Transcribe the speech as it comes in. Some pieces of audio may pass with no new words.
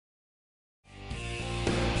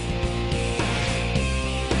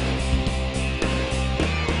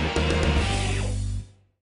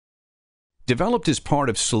Developed as part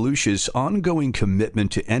of Solutions' ongoing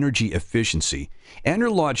commitment to energy efficiency,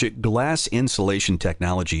 Enerlogic glass insulation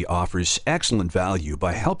technology offers excellent value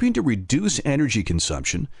by helping to reduce energy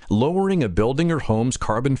consumption, lowering a building or home's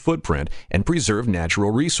carbon footprint, and preserve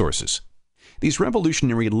natural resources. These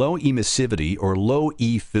revolutionary low emissivity or low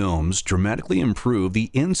E films dramatically improve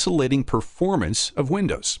the insulating performance of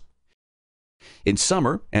windows. In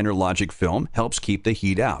summer, Enerlogic film helps keep the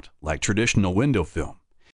heat out, like traditional window film.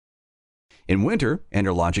 In winter,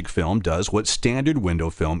 Enerlogic film does what standard window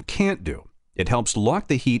film can't do. It helps lock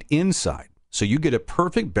the heat inside, so you get a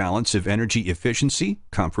perfect balance of energy efficiency,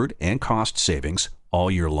 comfort, and cost savings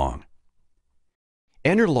all year long.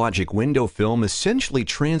 Enerlogic window film essentially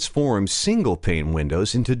transforms single-pane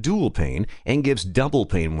windows into dual-pane and gives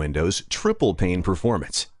double-pane windows triple-pane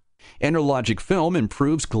performance. Enerlogic film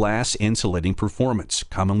improves glass insulating performance,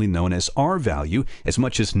 commonly known as R-value, as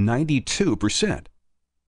much as 92%.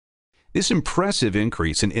 This impressive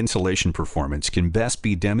increase in insulation performance can best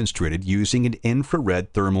be demonstrated using an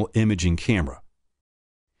infrared thermal imaging camera.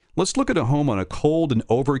 Let's look at a home on a cold and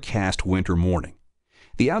overcast winter morning.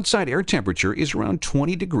 The outside air temperature is around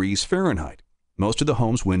 20 degrees Fahrenheit. Most of the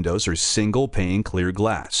home's windows are single-pane clear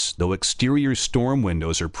glass, though exterior storm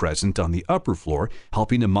windows are present on the upper floor,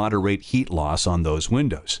 helping to moderate heat loss on those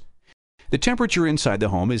windows. The temperature inside the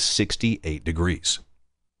home is 68 degrees.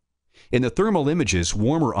 In the thermal images,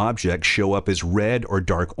 warmer objects show up as red or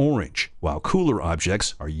dark orange, while cooler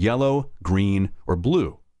objects are yellow, green, or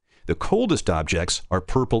blue. The coldest objects are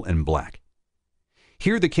purple and black.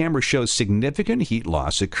 Here the camera shows significant heat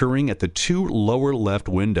loss occurring at the two lower left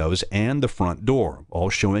windows and the front door, all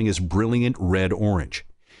showing as brilliant red-orange.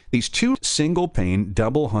 These two single-pane,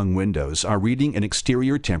 double-hung windows are reading an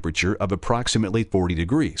exterior temperature of approximately 40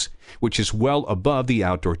 degrees, which is well above the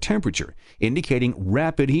outdoor temperature, indicating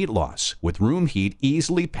rapid heat loss, with room heat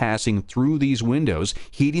easily passing through these windows,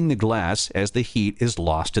 heating the glass as the heat is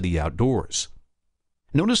lost to the outdoors.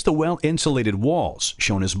 Notice the well-insulated walls,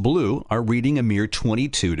 shown as blue, are reading a mere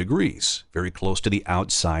 22 degrees, very close to the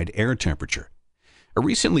outside air temperature. A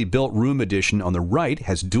recently built room addition on the right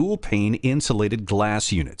has dual-pane insulated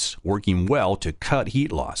glass units, working well to cut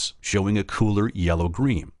heat loss, showing a cooler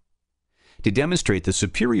yellow-green. To demonstrate the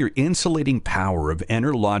superior insulating power of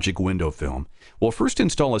Enerlogic window film, we'll first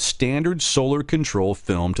install a standard solar control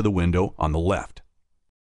film to the window on the left.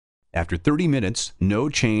 After 30 minutes, no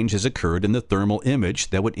change has occurred in the thermal image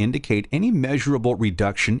that would indicate any measurable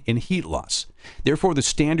reduction in heat loss. Therefore, the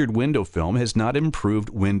standard window film has not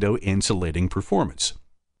improved window insulating performance.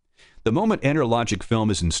 The moment Enerlogic film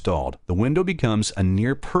is installed, the window becomes a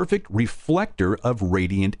near-perfect reflector of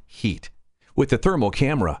radiant heat. With the thermal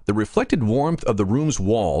camera, the reflected warmth of the room's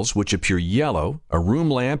walls, which appear yellow, a room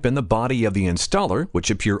lamp, and the body of the installer, which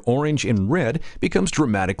appear orange and red, becomes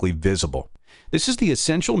dramatically visible. This is the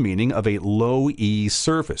essential meaning of a low-E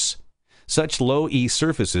surface. Such low-E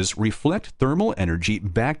surfaces reflect thermal energy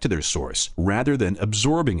back to their source rather than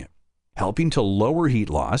absorbing it, helping to lower heat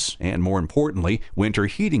loss and, more importantly, winter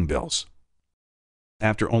heating bills.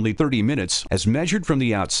 After only 30 minutes, as measured from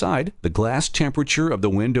the outside, the glass temperature of the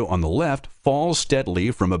window on the left falls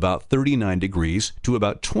steadily from about 39 degrees to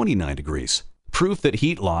about 29 degrees, proof that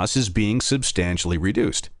heat loss is being substantially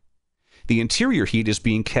reduced. The interior heat is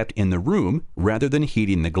being kept in the room rather than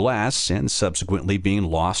heating the glass and subsequently being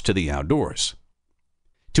lost to the outdoors.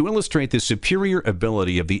 To illustrate the superior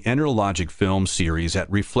ability of the Enerlogic film series at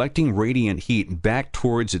reflecting radiant heat back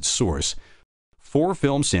towards its source, 4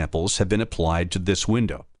 film samples have been applied to this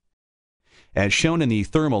window. As shown in the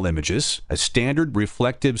thermal images, a standard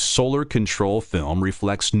reflective solar control film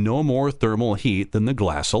reflects no more thermal heat than the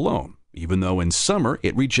glass alone, even though in summer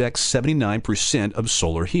it rejects 79% of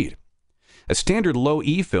solar heat. A standard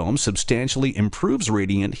low-E film substantially improves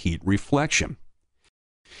radiant heat reflection.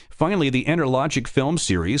 Finally, the Enerlogic film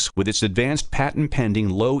series, with its advanced patent-pending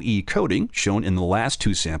low-E coating, shown in the last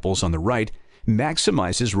 2 samples on the right,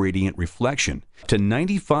 maximizes radiant reflection to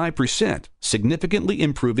 95%, significantly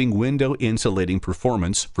improving window insulating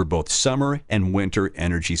performance for both summer and winter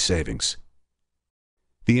energy savings.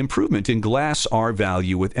 The improvement in glass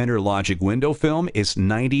R-value with Enerlogic window film is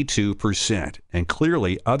 92%, and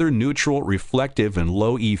clearly other neutral, reflective, and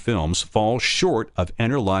low-E films fall short of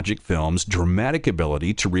Enerlogic film's dramatic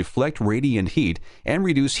ability to reflect radiant heat and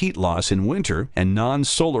reduce heat loss in winter and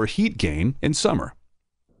non-solar heat gain in summer.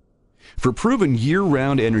 For proven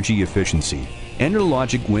year-round energy efficiency,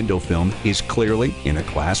 Enerlogic window film is clearly in a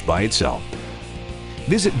class by itself.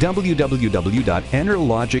 Visit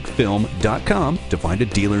www.enerlogicfilm.com to find a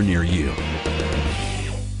dealer near you.